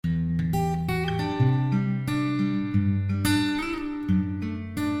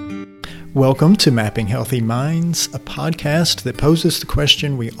Welcome to Mapping Healthy Minds, a podcast that poses the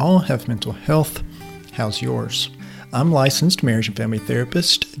question, we all have mental health. How's yours? I'm licensed marriage and family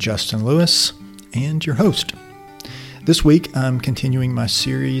therapist Justin Lewis and your host. This week, I'm continuing my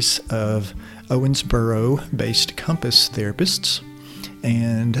series of Owensboro-based Compass therapists,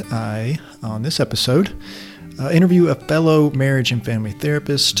 and I, on this episode, interview a fellow marriage and family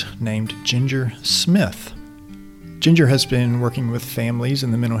therapist named Ginger Smith. Ginger has been working with families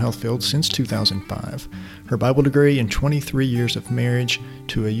in the mental health field since 2005. Her Bible degree and 23 years of marriage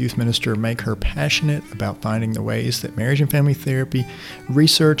to a youth minister make her passionate about finding the ways that marriage and family therapy,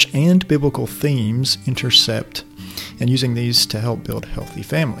 research, and biblical themes intercept, and using these to help build healthy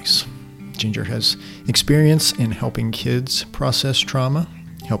families. Ginger has experience in helping kids process trauma,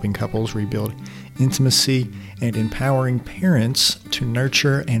 helping couples rebuild intimacy, and empowering parents to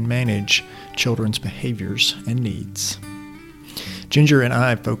nurture and manage children's behaviors and needs. Ginger and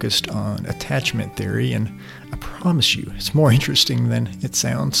I focused on attachment theory, and I promise you, it's more interesting than it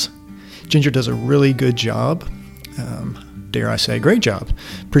sounds. Ginger does a really good job, dare I say, great job,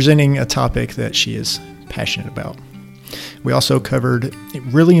 presenting a topic that she is passionate about. We also covered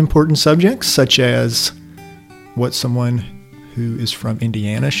really important subjects, such as what someone who is from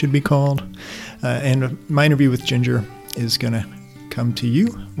Indiana should be called. And my interview with Ginger is going to come to you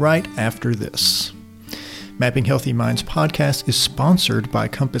right after this. Mapping Healthy Minds podcast is sponsored by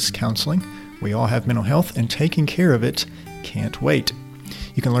Compass Counseling. We all have mental health, and taking care of it can't wait.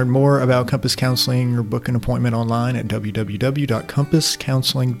 You can learn more about Compass Counseling or book an appointment online at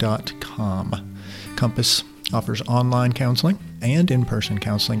www.compasscounseling.com. Compass offers online counseling and in-person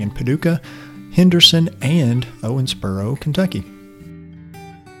counseling in Paducah, Henderson, and Owensboro, Kentucky.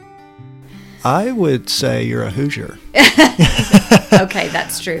 I would say you're a Hoosier. Okay,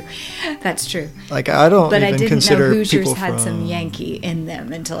 that's true. That's true. Like, I don't but even I didn't consider know Hoosiers people had from... some Yankee in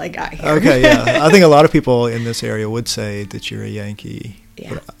them until I got here. Okay, yeah. I think a lot of people in this area would say that you're a Yankee.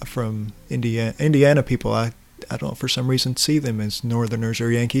 Yeah. But from Indiana people, I don't, for some reason, see them as Northerners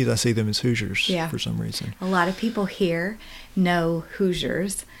or Yankees. I see them as Hoosiers for some reason. A lot of people here know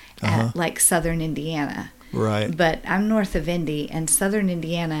Hoosiers at like Southern Indiana. Right. But I'm north of Indy, and Southern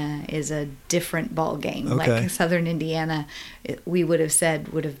Indiana is a different ball game. Okay. Like Southern Indiana, we would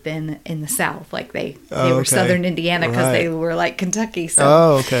have been in the South. Like they were Southern Indiana because they were like Kentucky. So.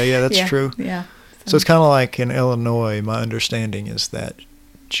 Oh, okay. Yeah, that's true. Yeah. So it's kind of like in Illinois, my understanding is that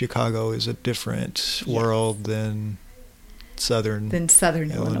Chicago is a different world than Southern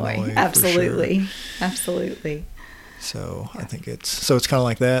Illinois. Absolutely. Sure. Absolutely. So I think it's kind of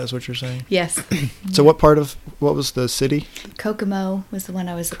like that, is what you're saying? Yes. So what was the city? Kokomo was the one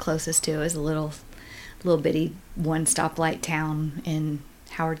I was the closest to. It was a little bitty one stoplight town in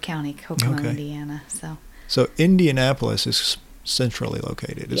Howard County, Kokomo, Indiana. So Indianapolis is centrally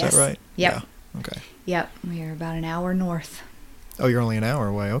located. Is that right? Yep. Yeah. Okay. Yep. We are about an hour north. Oh, you're only an hour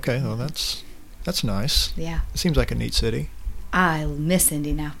away. Okay. Well, that's nice. Yeah. It seems like a neat city. I miss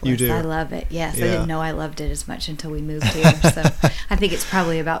Indianapolis. You do? I love it. Yes. Yeah. I didn't know I loved it as much until we moved here. So I think it's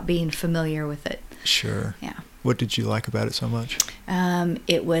probably about being familiar with it. Sure. Yeah. What did you like about it so much?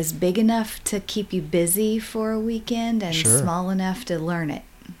 It was big enough to keep you busy for a weekend and small enough to learn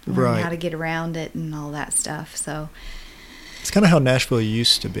how to get around it and all that stuff. So it's kind of how Nashville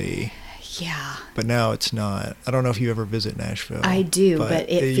used to be. Yeah. But now it's not. I don't know if you ever visit Nashville. I do, but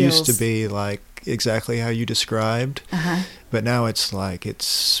it feels... used to be like exactly how you described. But now it's like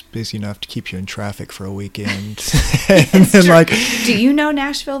it's busy enough to keep you in traffic for a weekend. And like, do you know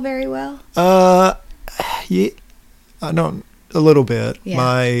Nashville very well? Yeah, I know a little bit.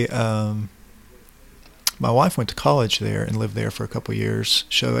 Yeah. My wife went to college there and lived there for a couple of years.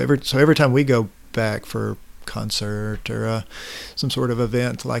 So every time we go back for concert or some sort of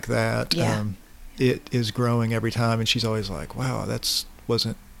event like that, it is growing every time, and she's always like, wow, that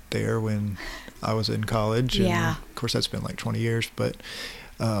wasn't there when I was in college. Yeah. And of course that's been like 20 years, but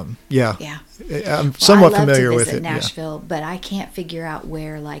I'm somewhat familiar with it. I love to visit Nashville, but I can't figure out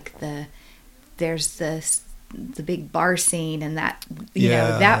where like there's the big bar scene and that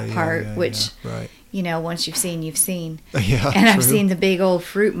that part which once you've seen and I've seen the big old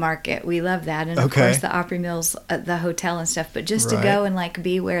fruit market. We love that, and of course the Opry Mills, the hotel and stuff, but just to go and like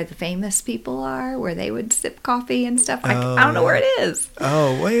be where the famous people are, where they would sip coffee and stuff, I don't know where it is.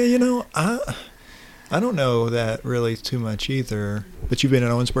 Oh well, I don't know that really too much either. But you've been in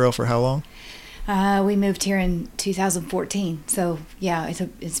Owensboro for how long? We moved here in 2014, so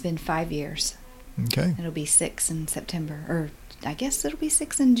it's been 5 years. Okay. It'll be 6 in September, or I guess it'll be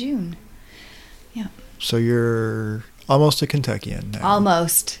 6 in June. Yeah. So you're almost a Kentuckian now.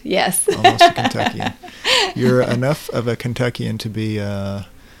 Almost, yes. Almost a Kentuckian. You're enough of a Kentuckian to be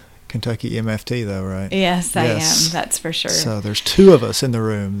Kentucky MFT, though, right? Yes, I am. That's for sure. So there's two of us in the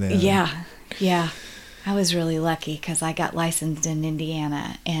room then. Yeah. I was really lucky because I got licensed in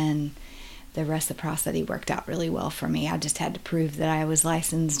Indiana, and the reciprocity worked out really well for me. I just had to prove that I was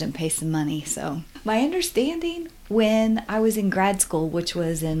licensed and pay some money. So my understanding when I was in grad school, which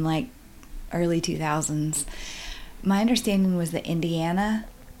was in like early 2000s, my understanding was that Indiana,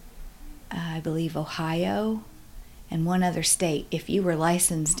 I believe Ohio, and one other state, if you were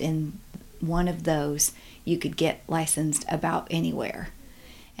licensed in one of those, you could get licensed about anywhere.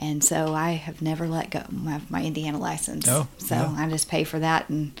 And so I have never let go of my Indiana license. Oh, so yeah. I just pay for that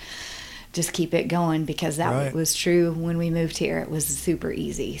and just keep it going, because that was true when we moved here. It was super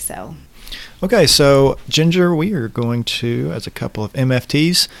easy. So. Okay, so Ginger, we are going to, as a couple of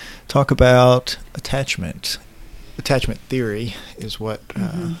MFTs, talk about attachment. Attachment theory is what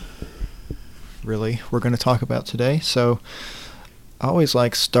really we're going to talk about today. So I always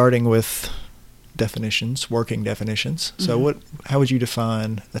like starting with definitions, working definitions. So how would you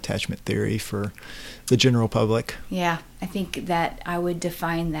define attachment theory for the general public? Yeah, I think that I would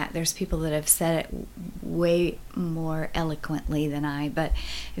define that. There's people that have said it way more eloquently than I, but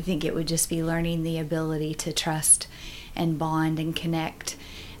I think it would just be learning the ability to trust and bond and connect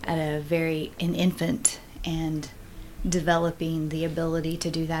at an infant, and developing the ability to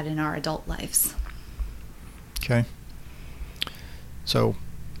do that in our adult lives. Okay. So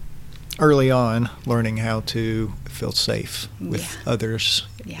early on, learning how to feel safe with others,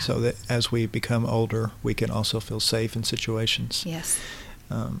 so that as we become older, we can also feel safe in situations. Yes.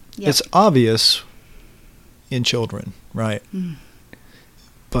 It's obvious in children, right?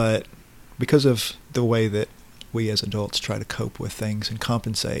 But because of the way that we as adults try to cope with things and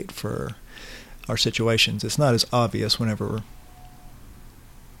compensate for our situations, it's not as obvious whenever,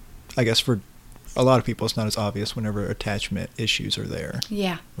 I guess for a lot of people, it's not as obvious whenever attachment issues are there.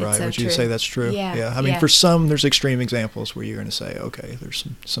 Yeah. Right. So Would you say that's true? Yeah. I mean, for some, there's extreme examples where you're going to say, okay, there's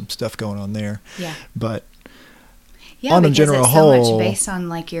some stuff going on there. Yeah. But yeah, on a general it's whole, so much based on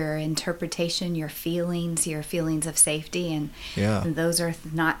like your interpretation, your feelings of safety, and those are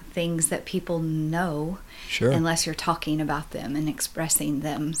not things that people know unless you're talking about them and expressing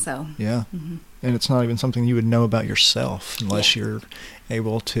them. So and it's not even something you would know about yourself unless you're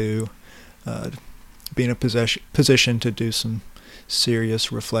able to be in a position to do some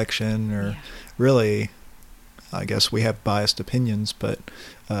serious reflection, or really, I guess we have biased opinions, but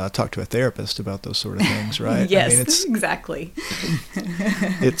talk to a therapist about those sort of things, right? Yes, I mean, it's, exactly.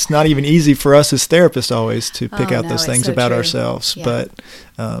 It's not even easy for us as therapists always to pick out those things about ourselves, but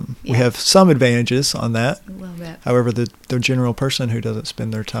we have some advantages on that. A little bit. However, the general person who doesn't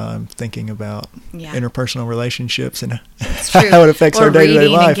spend their time thinking about interpersonal relationships and how it affects our day-to-day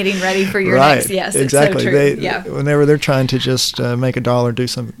life. And getting ready for your next, exactly. It's so true. Whenever they're trying to just make a dollar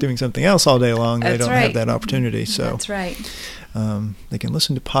doing something else all day long, they don't have that opportunity. So that's right. They can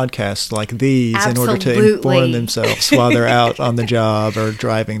listen to podcasts like these in order to inform themselves while they're out on the job or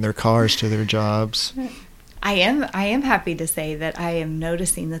driving their cars to their jobs. I am happy to say that I am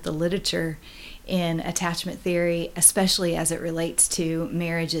noticing that the literature in attachment theory, especially as it relates to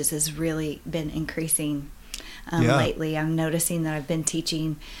marriages, has really been increasing lately. I'm noticing that I've been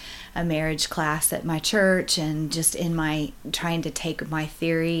teaching a marriage class at my church, and just in my trying to take my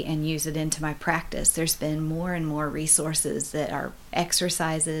theory and use it into my practice, there's been more and more resources that are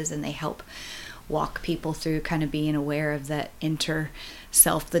exercises, and they help walk people through kind of being aware of that inner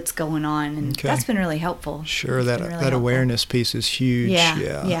self that's going on, and that's been really helpful. Sure, that awareness piece is huge.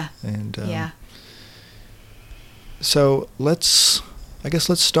 And so let's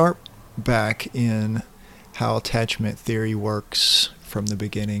start back in how attachment theory works from the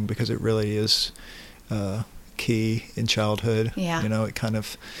beginning, because it really is key in childhood. Yeah. You know, it kind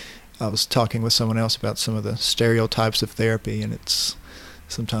of, I was talking with someone else about some of the stereotypes of therapy, and it's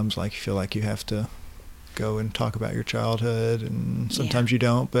sometimes like you feel like you have to go and talk about your childhood, and sometimes you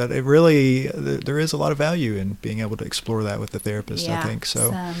don't, but it really, there is a lot of value in being able to explore that with the therapist, I think.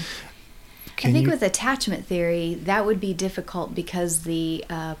 So I think with attachment theory, that would be difficult because the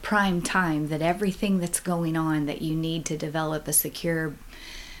prime time that everything that's going on that you need to develop a secure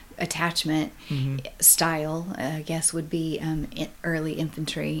attachment style, I guess, would be early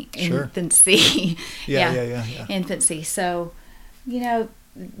infancy. Infancy. So, you know,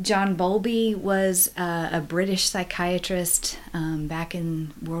 John Bowlby was a British psychiatrist back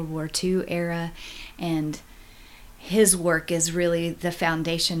in World War II era, and his work is really the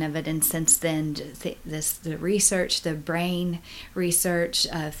foundation of it. And since then, the research, the brain research,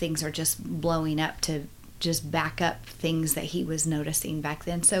 things are just blowing up to just back up things that he was noticing back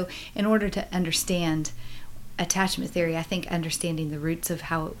then. So in order to understand attachment theory, I think understanding the roots of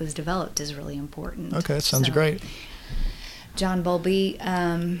how it was developed is really important. Okay, sounds great. John Bowlby,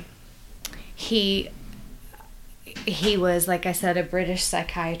 he was, like I said, a British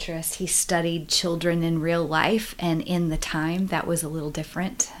psychiatrist. He studied children in real life, and in the time that was a little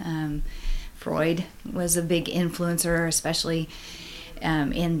different. Freud was a big influencer, especially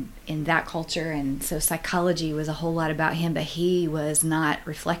in that culture, and so psychology was a whole lot about him, but he was not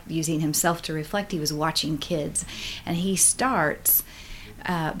using himself to reflect. He was watching kids, and he starts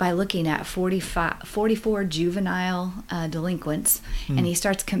by looking at 44 juvenile delinquents, and he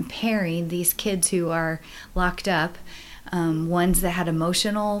starts comparing these kids who are locked up, ones that had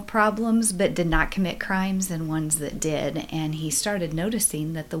emotional problems but did not commit crimes and ones that did. And he started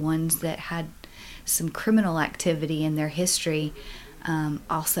noticing that the ones that had some criminal activity in their history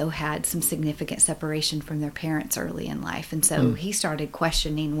also had some significant separation from their parents early in life. And so he started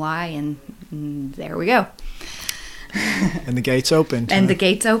questioning why, and there we go. And the gates opened. And the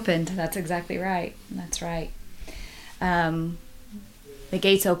gates opened. That's exactly right. That's right. The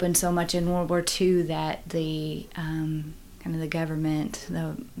gates opened so much in World War II that the kind of the government,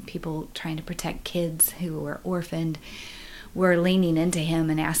 the people trying to protect kids who were orphaned, were leaning into him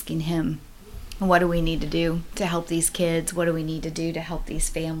and asking him, what do we need to do to help these kids? What do we need to do to help these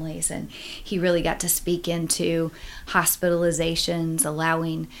families? And he really got to speak into hospitalizations,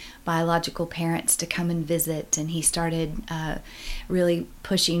 allowing biological parents to come and visit. And he started really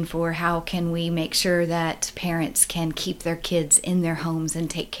pushing for how can we make sure that parents can keep their kids in their homes and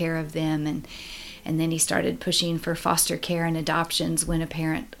take care of them. And then he started pushing for foster care and adoptions when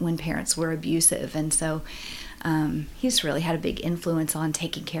parents were abusive. And so he's really had a big influence on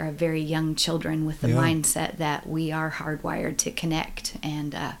taking care of very young children with the mindset that we are hardwired to connect.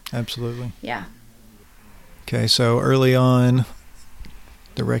 And absolutely. Yeah. Okay, so early on,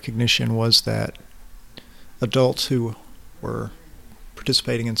 the recognition was that adults who were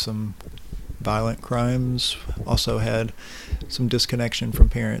participating in some violent crimes also had some disconnection from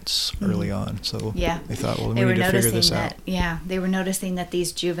parents early on. So they thought, well, we need to figure this out. Yeah, they were noticing that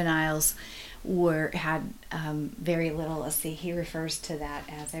these juveniles had very little. Let's see, he refers to that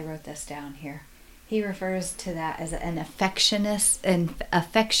as, I wrote this down here. He refers to that as an affectionless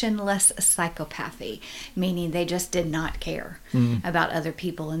psychopathy, meaning they just did not care about other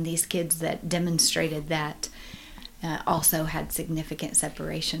people. And these kids that demonstrated that also had significant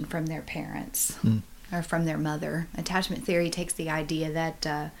separation from their parents or from their mother. Attachment theory takes the idea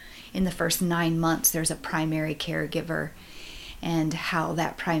that in the first 9 months there's a primary caregiver, and how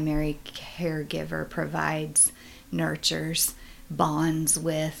that primary caregiver provides, nurtures, bonds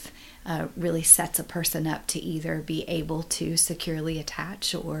with, really sets a person up to either be able to securely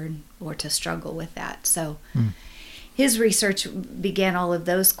attach or to struggle with that. So his research began all of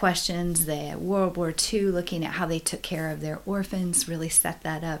those questions. The World War II, looking at how they took care of their orphans, really set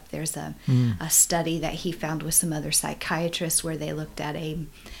that up. There's a study that he found with some other psychiatrists where they looked at a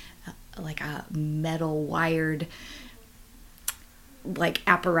metal wired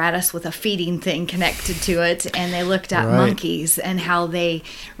apparatus with a feeding thing connected to it, and they looked at monkeys and how they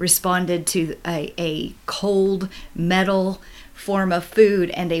responded to a cold metal form of food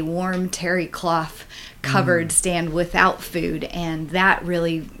and a warm terry cloth covered stand without food. And that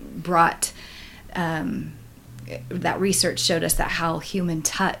really brought that research showed us that how human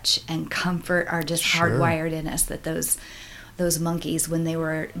touch and comfort are just hardwired in us, that those monkeys, when they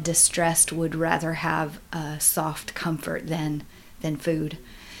were distressed, would rather have soft comfort than food.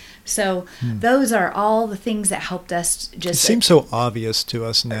 So those are all the things that helped us just... It seems so obvious to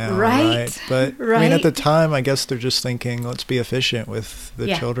us now, right? But I mean, at the time, I guess they're just thinking, let's be efficient with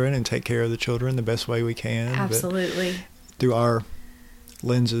the children and take care of the children the best way we can. Absolutely. But through our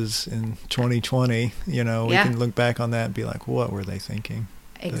lenses in 2020, we can look back on that and be like, what were they thinking?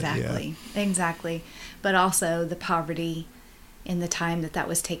 Exactly. Exactly. But also the poverty in the time that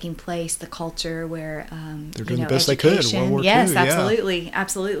was taking place, the culture where they're doing the best they could. World War II,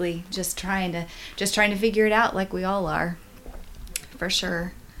 absolutely. Just trying to figure it out, like we all are, for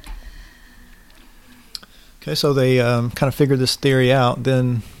sure. Okay, so they kind of figured this theory out.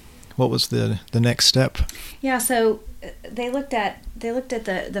 Then, what was the next step? Yeah, so they looked at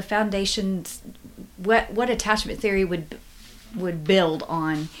the foundations. What attachment theory would build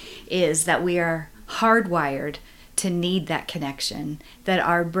on is that we are hardwired to need that connection, that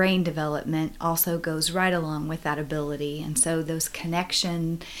our brain development also goes right along with that ability. And so those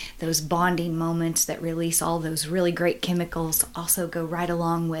connection, those bonding moments that release all those really great chemicals also go right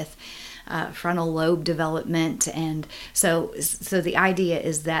along with frontal lobe development. And so the idea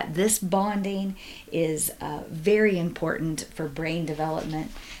is that this bonding is very important for brain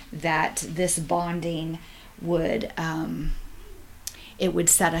development, that this bonding would it would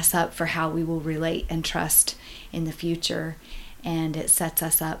set us up for how we will relate and trust in the future. And it sets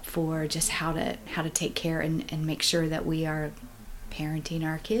us up for just how to take care and make sure that we are parenting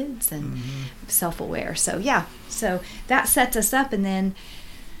our kids and self-aware. So that sets us up. And then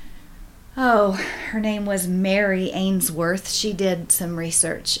her name was Mary Ainsworth. She did some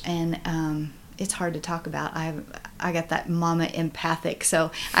research, and it's hard to talk about. I got that mama empathic, so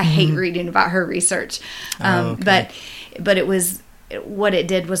I hate reading about her research. Okay. But it was, what it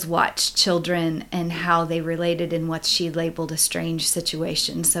did was watch children and how they related in what she labeled a strange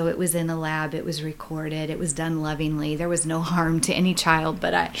situation. So it was in a lab, it was recorded, it was done lovingly. There was no harm to any child,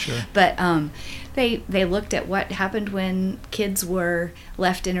 they looked at what happened when kids were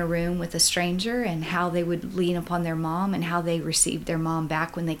left in a room with a stranger and how they would lean upon their mom and how they received their mom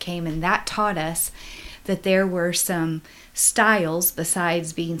back when they came. And that taught us that there were some styles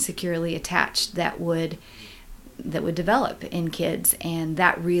besides being securely attached that would develop in kids, and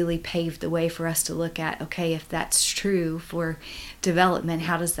that really paved the way for us to look at, okay, if that's true for development,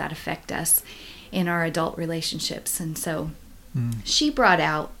 how does that affect us in our adult relationships? And so she brought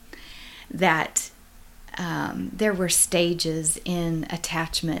out that there were stages in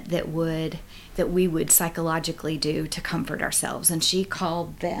attachment that we would psychologically do to comfort ourselves, and she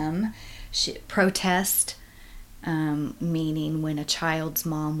called them protest. Meaning when a child's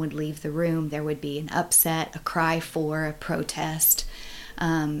mom would leave the room, there would be an upset, a cry for, a protest.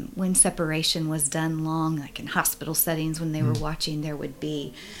 When separation was done long, like in hospital settings when they were watching, there would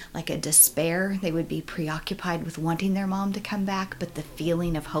be like a despair. They would be preoccupied with wanting their mom to come back, but the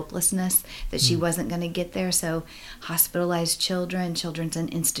feeling of hopelessness that she wasn't going to get there. So hospitalized children's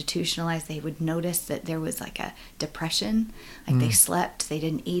institutionalized, they would notice that there was like a depression, like they slept, they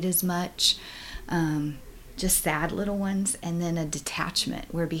didn't eat as much. Just sad little ones, and then a detachment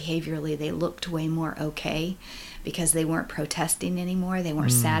where behaviorally they looked way more okay because they weren't protesting anymore, they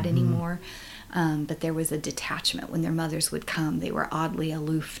weren't sad anymore, but there was a detachment. When their mothers would come, they were oddly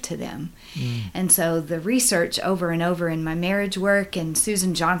aloof to them. And so the research over and over in my marriage work and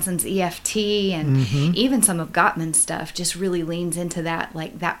Susan Johnson's EFT and even some of Gottman's stuff just really leans into that,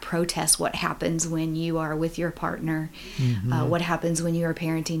 like that protest, what happens when you are with your partner, what happens when you are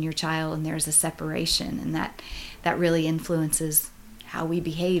parenting your child and there's a separation, and that really influences how we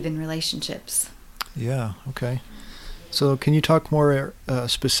behave in relationships. Yeah, okay. So can you talk more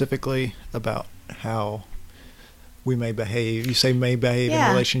specifically about how we may behave? You say may behave in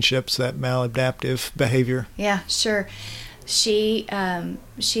relationships, that maladaptive behavior. Yeah, sure. She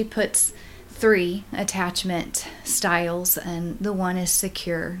puts 3 attachment styles, and the one is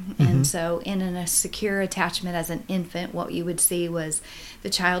secure. And so in a secure attachment as an infant, what you would see was the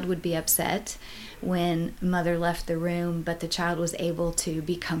child would be upset when mother left the room, but the child was able to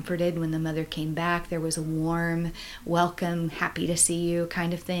be comforted when the mother came back. There was a warm welcome, happy to see you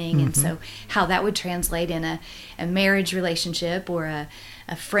kind of thing. And so how that would translate in a marriage relationship or a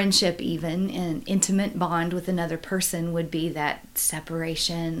friendship, even an intimate bond with another person, would be that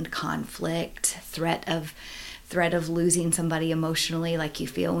separation, conflict, threat of losing somebody emotionally, like you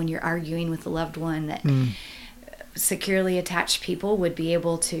feel when you're arguing with a loved one. That securely attached people would be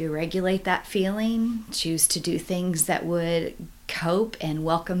able to regulate that feeling, choose to do things that would cope and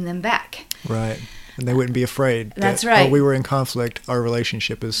welcome them back. Right. And they wouldn't be afraid. That's right. Oh, we were in conflict, our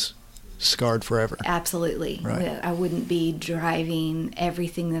relationship is scarred forever. Absolutely. Right. I wouldn't be driving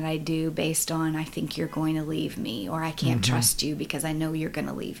everything that I do based on, I think you're going to leave me, or I can't trust you because I know you're going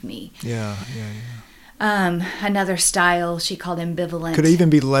to leave me. Yeah. Another style she called ambivalent. Could it even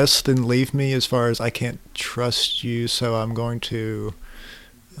be less than leave me, as far as I can't trust you, so I'm going to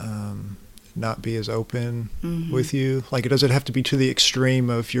not be as open with you? Like, does it have to be to the extreme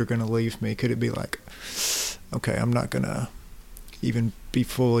of you're going to leave me? Could it be like, okay, I'm not going to even be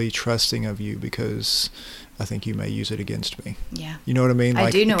fully trusting of you because I think you may use it against me? Yeah. You know what I mean? I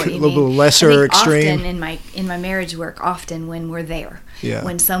do know what you mean. A little lesser extreme. Often in my marriage work, often when we're there,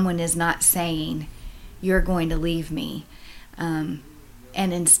 when someone is not saying, you're going to leave me, and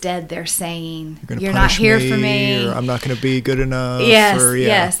instead they're saying, you're not here for me, or I'm not going to be good enough.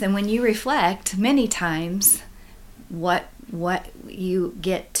 Yes. And when you reflect, many times what you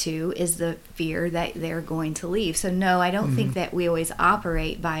get to is the fear that they're going to leave. So no, I don't think that we always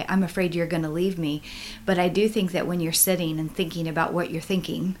operate by, I'm afraid you're going to leave me. But I do think that when you're sitting and thinking about what you're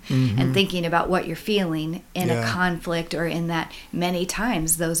thinking and thinking about what you're feeling in a conflict, or in that, many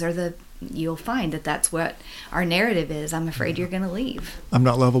times you'll find that that's what our narrative is. I'm afraid you're going to leave. I'm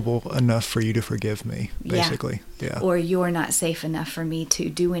not lovable enough for you to forgive me, basically. Yeah. Or you're not safe enough for me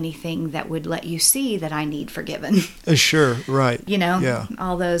to do anything that would let you see that I need forgiven. Sure, right.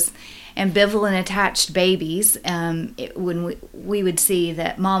 all those ambivalent attached babies. When we would see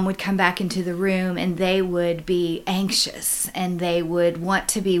that mom would come back into the room and they would be anxious and they would want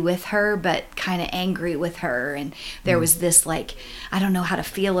to be with her but kind of angry with her, and there was this like, I don't know how to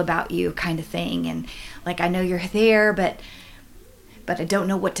feel about you kind of thing, and like, I know you're there but I don't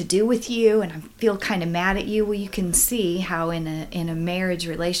know what to do with you, and I feel kind of mad at you. Well, you can see how in a marriage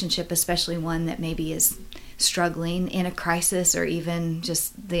relationship, especially one that maybe is struggling in a crisis, or even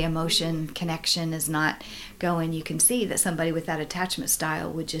just the emotion connection is not going, you can see that somebody with that attachment style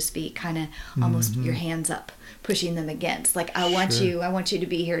would just be kind of almost your hands up, pushing them against, like, I want you to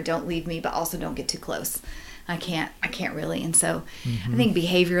be here, don't leave me, but also don't get too close. I can't really. And so I think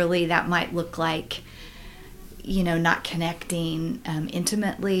behaviorally that might look like, not connecting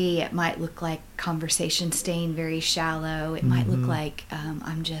intimately. It might look like conversation staying very shallow. It might look like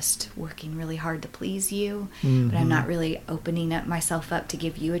I'm just working really hard to please you, but I'm not really opening up myself up to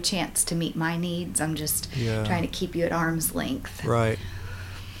give you a chance to meet my needs. I'm just trying to keep you at arm's length. Right.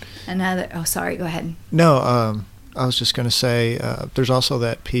 Sorry, go ahead. No, I was just going to say, there's also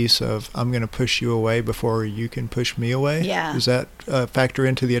that piece of, I'm going to push you away before you can push me away. Yeah. Does that factor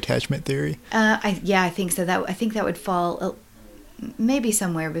into the attachment theory? I think so. I think that would fall maybe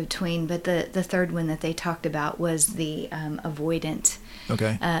somewhere between, but the third one that they talked about was the avoidant.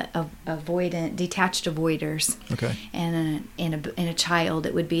 Okay. Avoidant, detached avoiders. Okay. And in a child,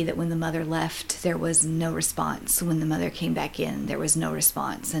 it would be that when the mother left, there was no response. When the mother came back in, there was no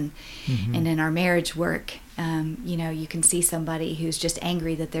response. And in our marriage work, you can see somebody who's just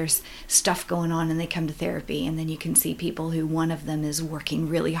angry that there's stuff going on, and they come to therapy, and then you can see people who one of them is working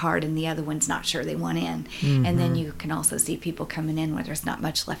really hard and the other one's not sure they want in. And then you can also see people coming in where there's not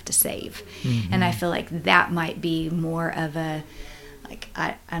much left to save. And I feel like that might be more of a, like,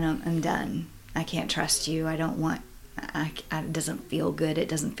 I'm done. I can't trust you. I don't want, it doesn't feel good. It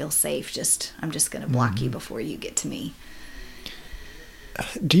doesn't feel safe. I'm just going to block you before you get to me.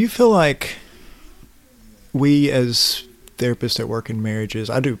 Do you feel like we as therapists that work in marriages,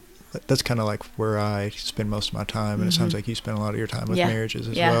 that's kind of like where I spend most of my time, and it sounds like you spend a lot of your time with marriages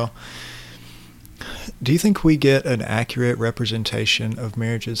as well. Do you think we get an accurate representation of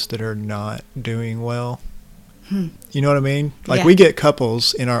marriages that are not doing well? You know what I mean? Like, we get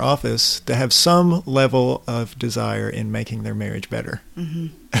couples in our office that have some level of desire in making their marriage better.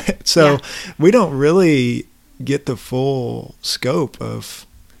 So we don't really get the full scope of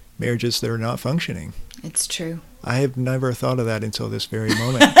marriages that are not functioning. It's true. I have never thought of that until this very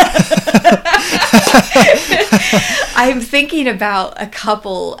moment. I'm thinking about a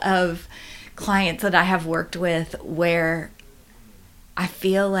couple of clients that I have worked with where I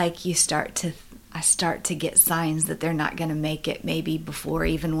feel like I start to get signs that they're not going to make it, maybe before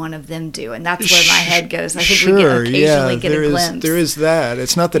even one of them do. And that's where my head goes. I think we occasionally get a glimpse. There is that.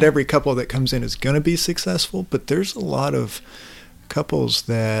 It's not that every couple that comes in is going to be successful, but there's a lot of couples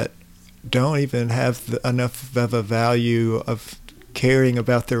that don't even have enough of a value of caring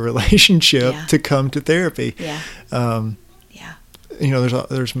about their relationship to come to therapy.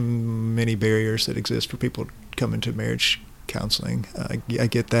 There's many barriers that exist for people coming to marriage counseling. I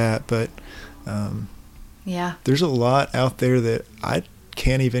get that, but there's a lot out there that I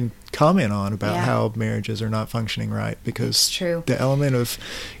can't even comment on about how marriages are not functioning right, because the element of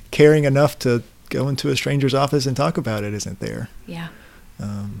caring enough to go into a stranger's office and talk about it isn't there.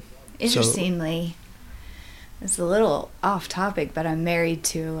 Interestingly, it's a little off topic, but I'm married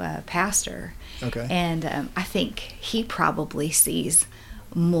to a pastor. Okay. And I think he probably sees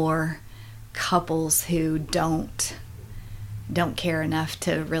more couples who don't care enough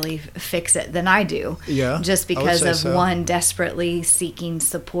to really fix it than I do. Just because of one desperately seeking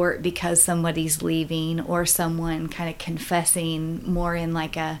support because somebody's leaving, or someone kind of confessing more in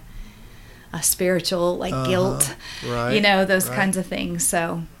like a spiritual, like guilt, those kinds of things.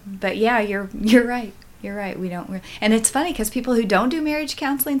 So, but you're right. You're right. We don't, and it's funny because people who don't do marriage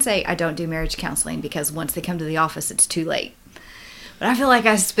counseling say, I don't do marriage counseling because once they come to the office, it's too late. But I feel like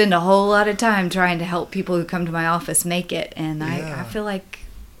I spend a whole lot of time trying to help people who come to my office make it, and I feel like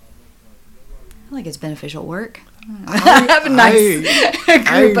it's beneficial work. I have a nice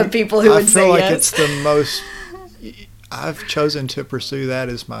group of people who would say yes. I feel like it's the most. I've chosen to pursue that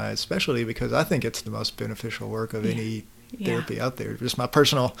as my specialty because I think it's the most beneficial work of any therapy out there. Just my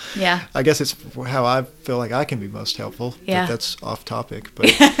personal. I guess it's how I feel like I can be most helpful. But that's off topic.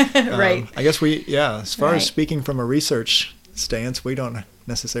 But right. I guess as far as speaking from a research stance, we don't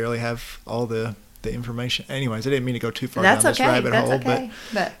necessarily have all the information. Anyways, I didn't mean to go too far down this rabbit hole.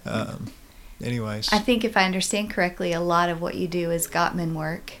 But anyways, I think if I understand correctly, a lot of what you do is Gottman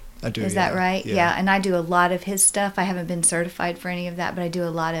work. I do. Is that right? Yeah. And I do a lot of his stuff. I haven't been certified for any of that, but I do a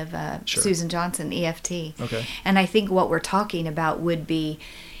lot of Susan Johnson, EFT. Okay. And I think what we're talking about would be,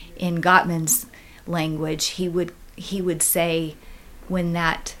 in Gottman's language, he would say when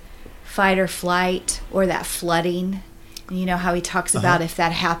that fight or flight or that flooding, you know how he talks about if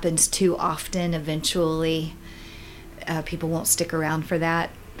that happens too often, eventually people won't stick around for that.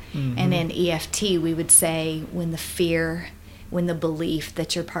 Mm-hmm. And in EFT, we would say when the fear, when the belief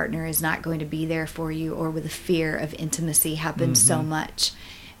that your partner is not going to be there for you, or with the fear of intimacy happens so much,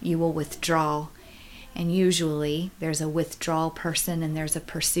 you will withdraw. And usually there's a withdrawal person and there's a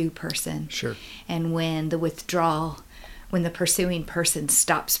pursue person. Sure. And when the pursuing person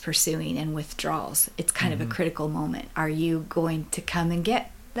stops pursuing and withdraws, it's kind of a critical moment. Are you going to come and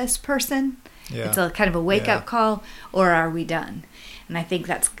get this person? Yeah. It's a kind of a wake-up call, or are we done? And I think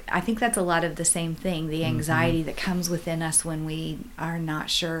that's a lot of the same thing. The anxiety that comes within us when we are not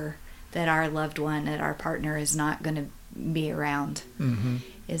sure that our loved one, that our partner is not going to be around,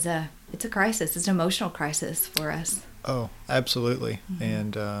 it's a crisis. It's an emotional crisis for us. Oh, absolutely.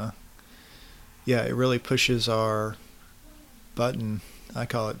 And it really pushes our button. I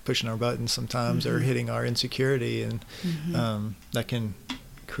call it pushing our button sometimes, or hitting our insecurity, and that can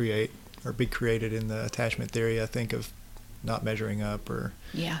create or be created in the attachment theory, I think, of not measuring up, or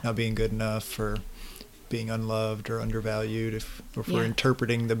not being good enough, or being unloved or undervalued. If we're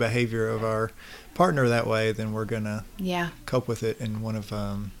interpreting the behavior of our partner that way, then we're going to cope with it. And one of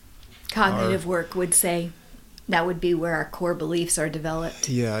cognitive work would say that would be where our core beliefs are developed.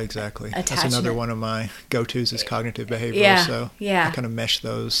 Yeah, exactly. Attachment. That's another one of my go-tos is cognitive behavioral. I kind of mesh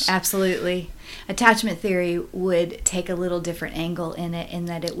those. Absolutely. Attachment theory would take a little different angle in it, in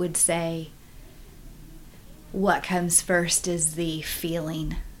that it would say what comes first is the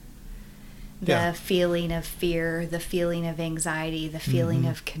feeling. The feeling of fear, the feeling of anxiety, the feeling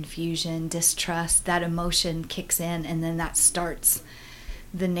of confusion, distrust. That emotion kicks in, and then that starts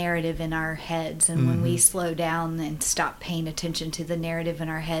the narrative in our heads. And when we slow down and stop paying attention to the narrative in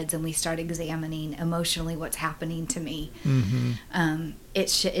our heads, and we start examining emotionally what's happening to me,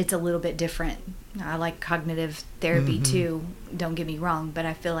 it's a little bit different. I like cognitive therapy too, don't get me wrong, but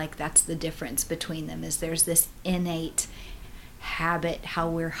I feel like that's the difference between them, is there's this innate habit, how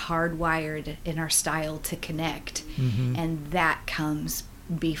we're hardwired in our style to connect, and that comes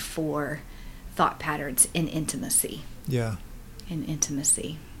before thought patterns in intimacy. In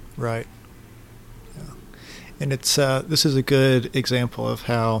intimacy. Right. Yeah. And it's this is a good example of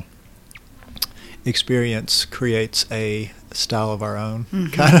how experience creates a style of our own.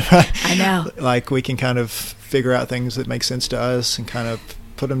 Kind of. I know. Like we can kind of figure out things that make sense to us and kind of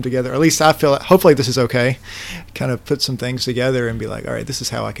put them together. Or at least I feel, hopefully this is okay. Kind of put some things together and be like, all right, this is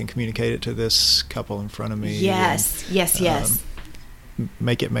how I can communicate it to this couple in front of me. Yes.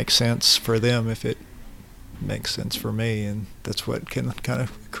 Make it make sense for them if it makes sense for me, and that's what can kind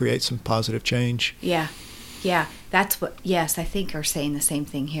of create some positive change. That's what I think are saying the same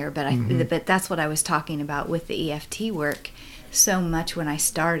thing here, but but that's what I was talking about with the EFT work so much when I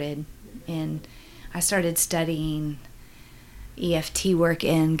started studying EFT work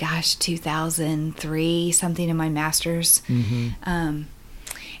in 2003, something, in my master's.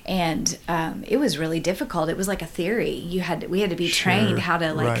 And it was really difficult. It was like a theory. We had to be trained how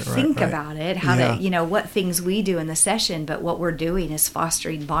to think about it, how to, what things we do in the session, but what we're doing is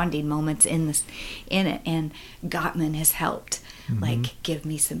fostering bonding moments in it. And Gottman has helped, give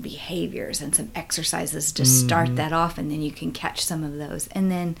me some behaviors and some exercises to start that off, and then you can catch some of those.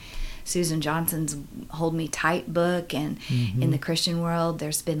 And then Susan Johnson's Hold Me Tight book, and in the Christian world,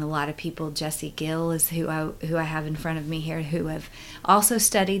 there's been a lot of people. Jesse Gill is who I have in front of me here, who have also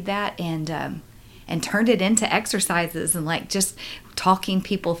studied that and turned it into exercises and just talking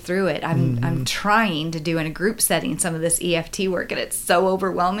people through it. I'm trying to do in a group setting some of this EFT work, and it's so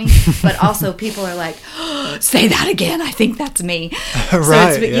overwhelming. But also people are like, oh, say that again. I think that's me.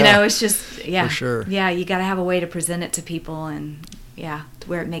 Right. So it's just for sure. Yeah, you got to have a way to present it to people, and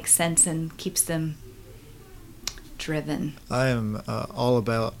where it makes sense and keeps them driven. I am all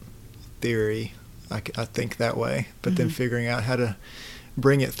about theory. I think that way, but then figuring out how to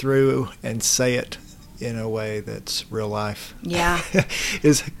bring it through and say it in a way that's real life.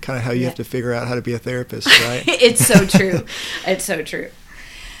 Is kind of how you have to figure out how to be a therapist, right? It's so true. It's so true.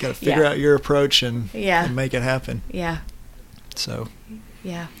 Got to figure out your approach and make it happen. So.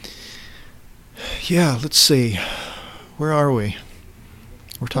 Let's see. Where are we?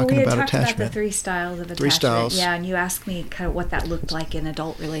 We're talking about attachment. About the 3 styles of attachment. 3 styles. Yeah, and you asked me kind of what that looked like in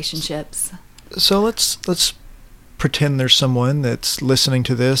adult relationships. So let's pretend there's someone that's listening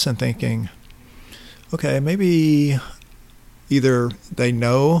to this and thinking, okay, maybe either they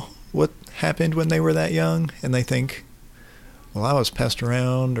know what happened when they were that young and they think, well, I was passed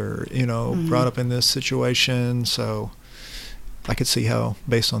around or, brought up in this situation, so I could see how,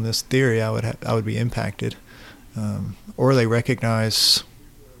 based on this theory, I would be impacted. Or they recognize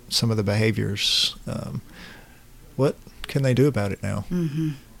some of the behaviors. What can they do about it now?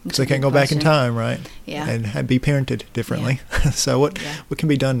 Because they can't go back in time, right? Yeah. And be parented differently. Yeah. So what can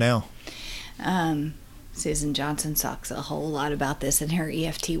be done now? Susan Johnson talks a whole lot about this in her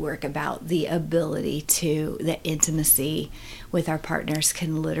EFT work, about the ability to, the intimacy with our partners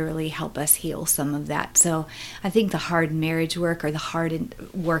can literally help us heal some of that. So I think the hard marriage work, or the hard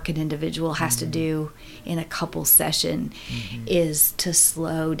work an individual has to do in a couple session, is to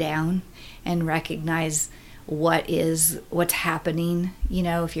slow down and recognize what's happening.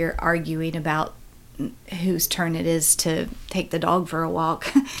 If you're arguing about whose turn it is to take the dog for a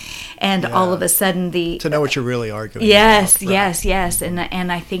walk, and all of a sudden to know what you're really arguing about. Right. Yes,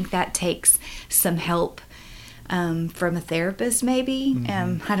 and I think that takes some help from a therapist, maybe.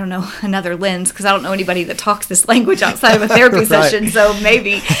 I don't know, another lens, because I don't know anybody that talks this language outside of a therapy session. So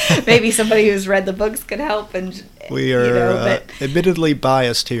maybe somebody who's read the books could help. And we are admittedly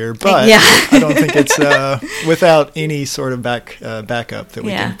biased here, but I don't think it's without any sort of backup that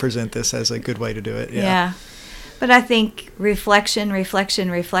we can present this as a good way to do it. Yeah. But I think reflection.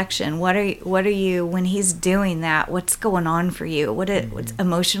 What are you when he's doing that? What's going on for you? What's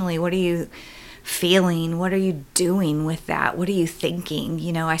emotionally? What are you feeling? What are you doing with that? What are you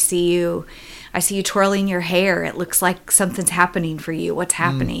thinking? I see you twirling your hair. It looks like something's happening for you. What's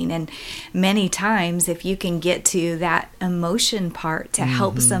happening? And many times, if you can get to that emotion part to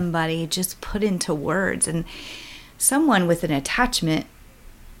help somebody just put into words, and someone with an attachment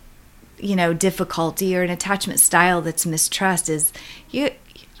difficulty or an attachment style that's mistrust, is you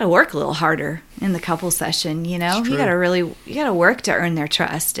gotta work a little harder in the couple session. You gotta work to earn their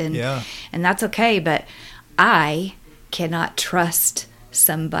trust, and that's okay. But I cannot trust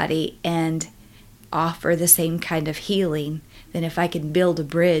somebody and offer the same kind of healing than if I can build a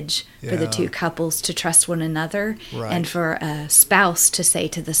bridge for the two couples to trust one another, and for a spouse to say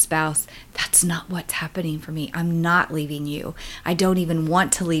to the spouse, that's not what's happening for me. I'm not leaving you. I don't even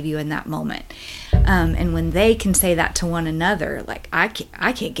want to leave you in that moment. And when they can say that to one another, like I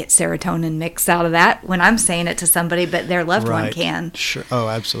can't get serotonin mix out of that when I'm saying it to somebody, but their loved one can. Sure. Oh,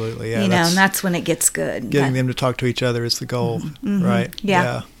 absolutely. Yeah. And that's when it gets good. Getting them to talk to each other is the goal, right?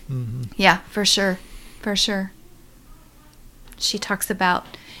 Yeah. Yeah, for sure. For sure. She talks about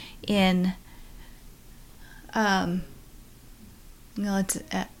in it's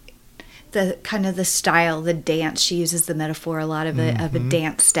the kind of the style, the dance. She uses the metaphor a lot of a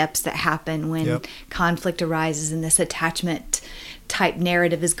dance steps that happen when conflict arises and this attachment type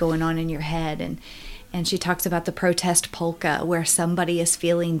narrative is going on in your head. And she talks about the protest polka, where somebody is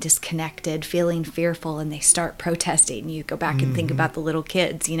feeling disconnected, feeling fearful, and they start protesting. You go back and think about the little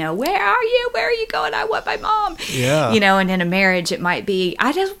kids, where are you? Where are you going? I want my mom. Yeah. And in a marriage, it might be,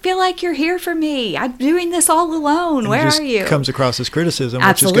 I don't feel like you're here for me. I'm doing this all alone. Where are you? It comes across as criticism,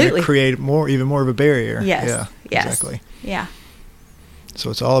 Absolutely. Which is going to create even more of a barrier. Yes. Yeah, yes. Exactly. Yeah. So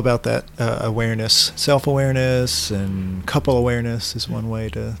it's all about that awareness, self-awareness, and couple awareness is one way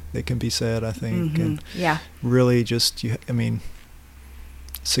that can be said, I think. And really just,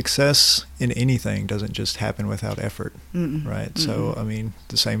 success in anything doesn't just happen without effort, right? So,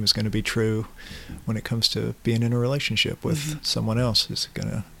 the same is going to be true when it comes to being in a relationship with someone else. It's going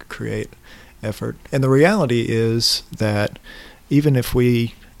to create effort. And the reality is that even if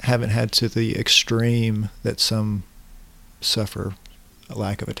we haven't had to the extreme that some suffer a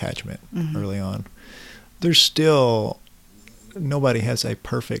lack of attachment early on, there's still, nobody has a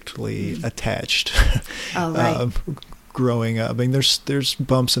perfectly attached growing up. There's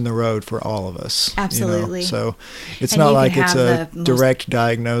bumps in the road for all of us. Absolutely. So it's not like it's a direct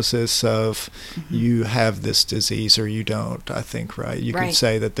diagnosis of you have this disease or you don't, I think, right? You could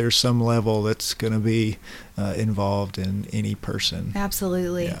say that there's some level that's going to be involved in any person.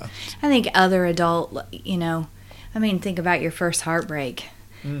 Absolutely. Yeah. I think other adult, think about your first heartbreak.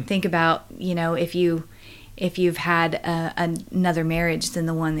 Think about, if you've had another marriage than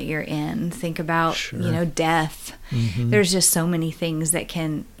the one that you're in. Think about, death. There's just so many things that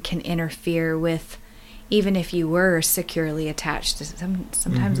can interfere with, even if you were securely attached.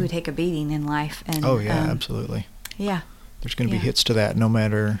 Sometimes we take a beating in life. And, absolutely. Yeah. There's going to be hits to that no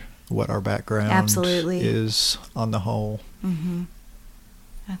matter what our background is on the whole.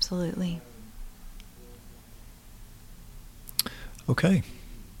 Absolutely. Okay.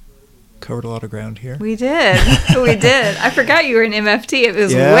 covered a lot of ground here. We did. We did. I forgot you were in MFT. It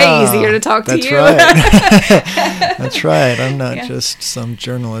was way easier to talk to you. Right. That's right. I'm not just some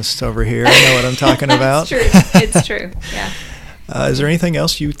journalist over here. I know what I'm talking about. It's true. Yeah. Is there anything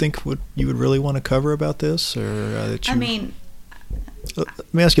else you think you would really want to cover about this, or that you?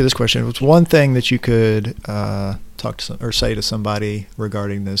 Let me ask you this question: what's one thing that you could talk to or say to somebody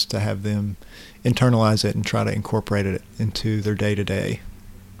regarding this to have them internalize it and try to incorporate it into their day-to-day?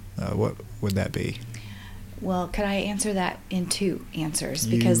 What would that be? Well, could I answer that in two answers?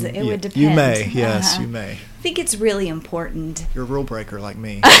 Because it would depend. You may. Yes, you may. I think it's really important. You're a rule breaker like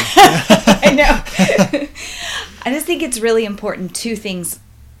me. I know. I just think it's really important, two things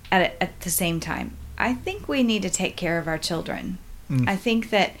at the same time. I think we need to take care of our children. I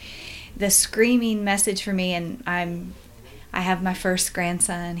think that the screaming message for me, and I have my first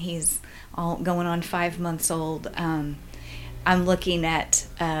grandson. He's going on 5 months old. I'm looking at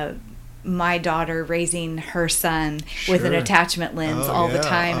my daughter raising her son with an attachment lens all the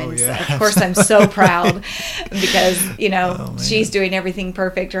time. And of course I'm so proud because, she's doing everything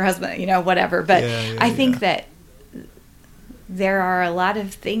perfect, her husband, whatever. But I think that there are a lot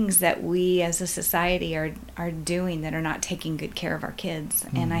of things that we as a society are doing that are not taking good care of our kids.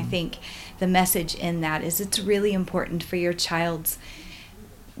 Mm-hmm. And I think the message in that is it's really important for your child's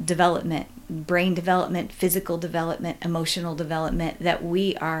development, brain development, physical development, emotional development, that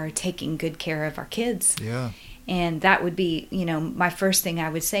we are taking good care of our kids. Yeah. And that would be, my first thing I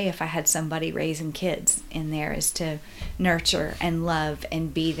would say if I had somebody raising kids in there is to nurture and love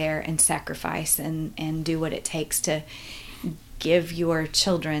and be there and sacrifice and do what it takes to give your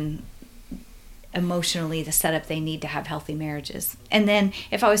children emotionally the setup they need to have healthy marriages. And then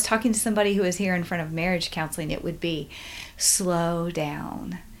if I was talking to somebody who is here in front of marriage counseling, it would be slow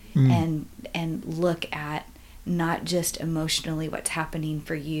down and look at not just emotionally what's happening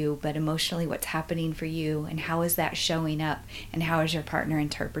for you, but emotionally what's happening for you, and how is that showing up, and how is your partner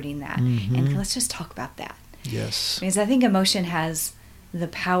interpreting that. Mm-hmm. And let's just talk about that. Yes. Because I think emotion has the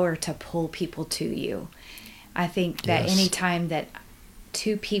power to pull people to you. I think that any time that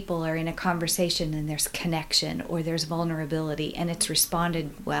two people are in a conversation and there's connection or there's vulnerability and it's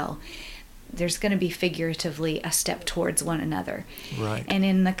responded well, there's going to be figuratively a step towards one another. Right. And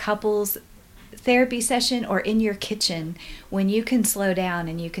in the couples therapy session or in your kitchen, when you can slow down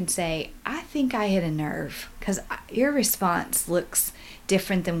and you can say, I think I hit a nerve because your response looks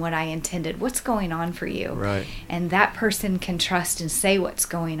different than what I intended. What's going on for you? Right. And that person can trust and say what's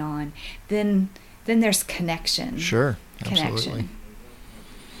going on. Then there's connection. Sure. Connection. Absolutely.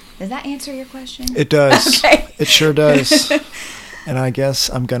 Does that answer your question? It does. Okay. It sure does. And I guess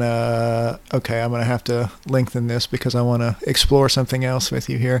I'm going to have to lengthen this because I want to explore something else with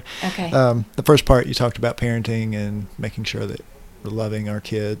you here. Okay. The first part, you talked about parenting and making sure that we're loving our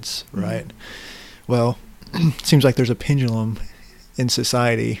kids, right? Mm-hmm. Well, it seems like there's a pendulum in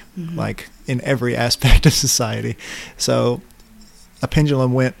society, like in every aspect of society. So a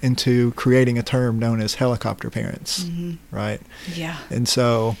pendulum went into creating a term known as helicopter parents, right? Yeah. And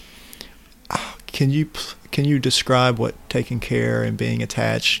so can you describe what taking care and being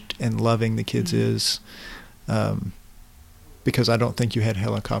attached and loving the kids is? Because I don't think you had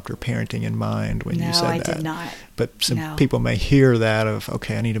helicopter parenting in mind when you said that. No, I did not. But some people may hear that of,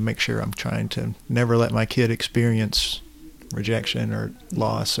 okay, I need to make sure I'm trying to never let my kid experience rejection or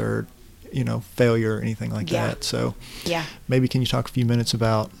loss or, failure or anything like that. So maybe can you talk a few minutes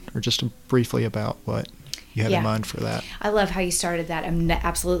about, or just briefly about what you have in mind for that? I love how you started that. I'm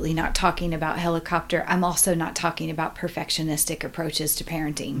absolutely not talking about helicopter. I'm also not talking about perfectionistic approaches to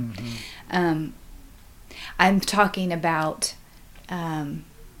parenting. Mm-hmm. I'm talking about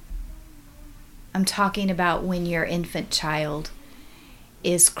when your infant child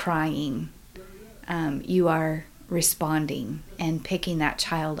is crying, you are responding and picking that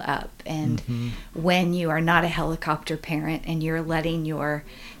child up. And when you are not a helicopter parent and you're letting your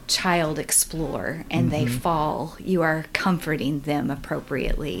child explore and they fall, you are comforting them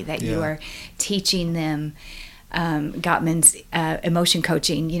appropriately, that you are teaching them Gottman's emotion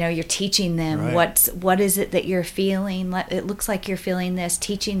coaching. You're teaching them what is it that you're feeling. It looks like you're feeling this.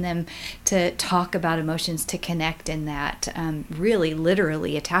 Teaching them to talk about emotions, to connect in that. Really,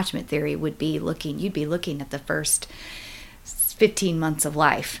 literally, attachment theory would be you'd be looking at the first 15 months of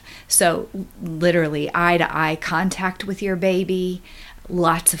life. So literally, eye-to-eye contact with your baby.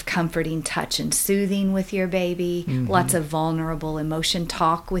 Lots of comforting touch and soothing with your baby, lots of vulnerable emotion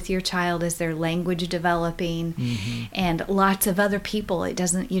talk with your child as their language developing, and lots of other people.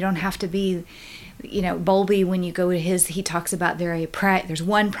 You don't have to be, Bowlby, when you go to he talks about there's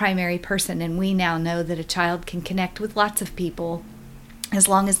one primary person, and we now know that a child can connect with lots of people as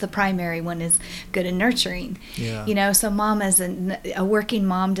long as the primary one is good and nurturing. Yeah. So mom, as a working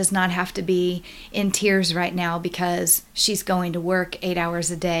mom, does not have to be in tears right now because she's going to work 8 hours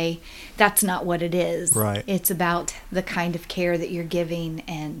a day. That's not what it is. Right. It's about the kind of care that you're giving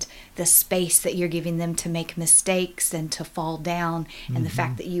and the space that you're giving them to make mistakes and to fall down, and the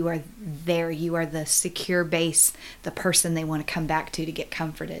fact that you are there, you are the secure base, the person they want to come back to get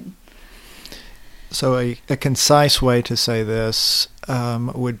comforted. So a concise way to say this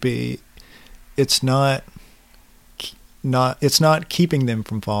would be, it's not keeping them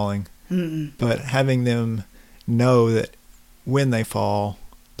from falling, but having them know that when they fall,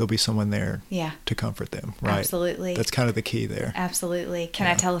 there'll be someone there to comfort them. Right? Absolutely. That's kind of the key there. Absolutely. Can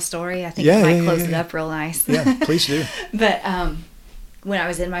I tell a story? I think it might close it up real nice. Yeah, please do. But when I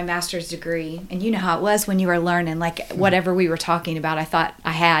was in my master's degree, and you know how it was when you were learning, like whatever we were talking about, I thought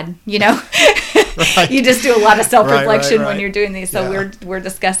I had, Right. You just do a lot of self-reflection right. when you're doing these. So we're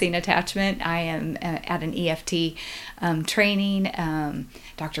discussing attachment. I am at an EFT training.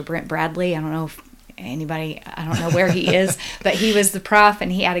 Dr. Brent Bradley, I don't know if anybody, I don't know where he is, but he was the prof,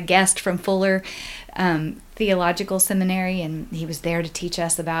 and he had a guest from Fuller Theological Seminary, and he was there to teach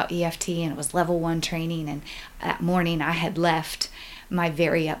us about EFT, and it was level 1 training. And that morning I had left my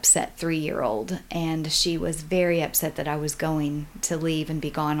very upset 3-year-old, and she was very upset that I was going to leave and be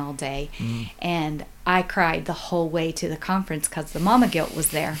gone all day. And I cried the whole way to the conference because the mama guilt was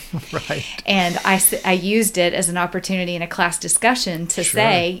there. Right. And I used it as an opportunity in a class discussion to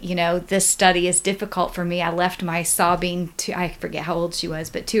say, this study is difficult for me. I left my sobbing, I forget how old she was,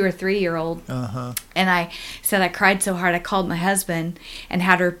 but 2 or 3-year-old. And I said I cried so hard I called my husband and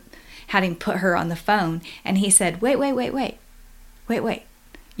had him put her on the phone. And he said, wait.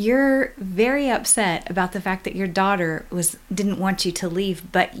 You're very upset about the fact that your daughter didn't want you to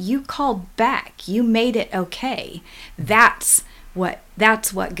leave, but you called back. You made it okay. That's what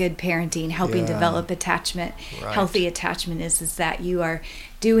good parenting, helping develop attachment, healthy attachment is that you are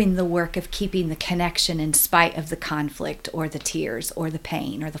doing the work of keeping the connection in spite of the conflict or the tears or the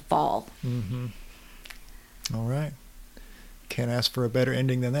pain or the fall. All right. Can't ask for a better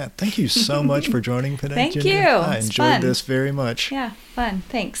ending than that. Thank you so much for joining today. Thank Ginger. you. I It's enjoyed fun. this very much. Yeah, fun.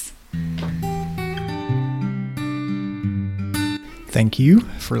 Thanks. Thank you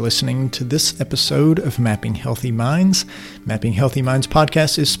for listening to this episode of Mapping Healthy Minds. Mapping Healthy Minds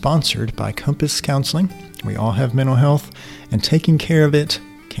podcast is sponsored by Compass Counseling. We all have mental health, and taking care of it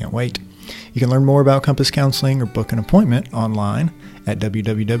can't wait. You can learn more about Compass Counseling or book an appointment online at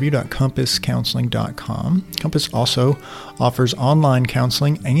www.compasscounseling.com. Compass also offers online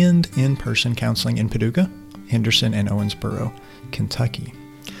counseling and in-person counseling in Paducah, Henderson, and Owensboro, Kentucky.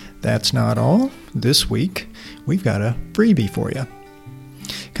 That's not all. This week, we've got a freebie for you.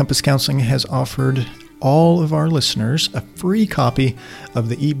 Compass Counseling has offered all of our listeners a free copy of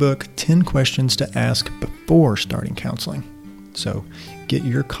the ebook 10 Questions to Ask Before Starting Counseling. So get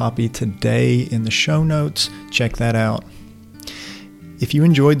your copy today in the show notes. Check that out. If you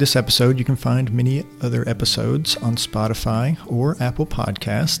enjoyed this episode, you can find many other episodes on Spotify or Apple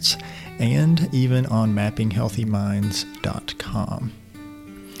Podcasts, and even on mappinghealthyminds.com.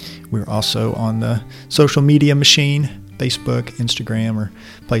 We're also on the social media machine, Facebook, Instagram, or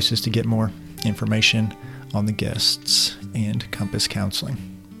places to get more information on the guests and Compass Counseling.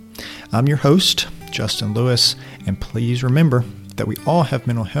 I'm your host, Justin Lewis, and please remember that we all have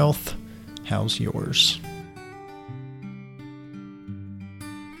mental health. How's yours?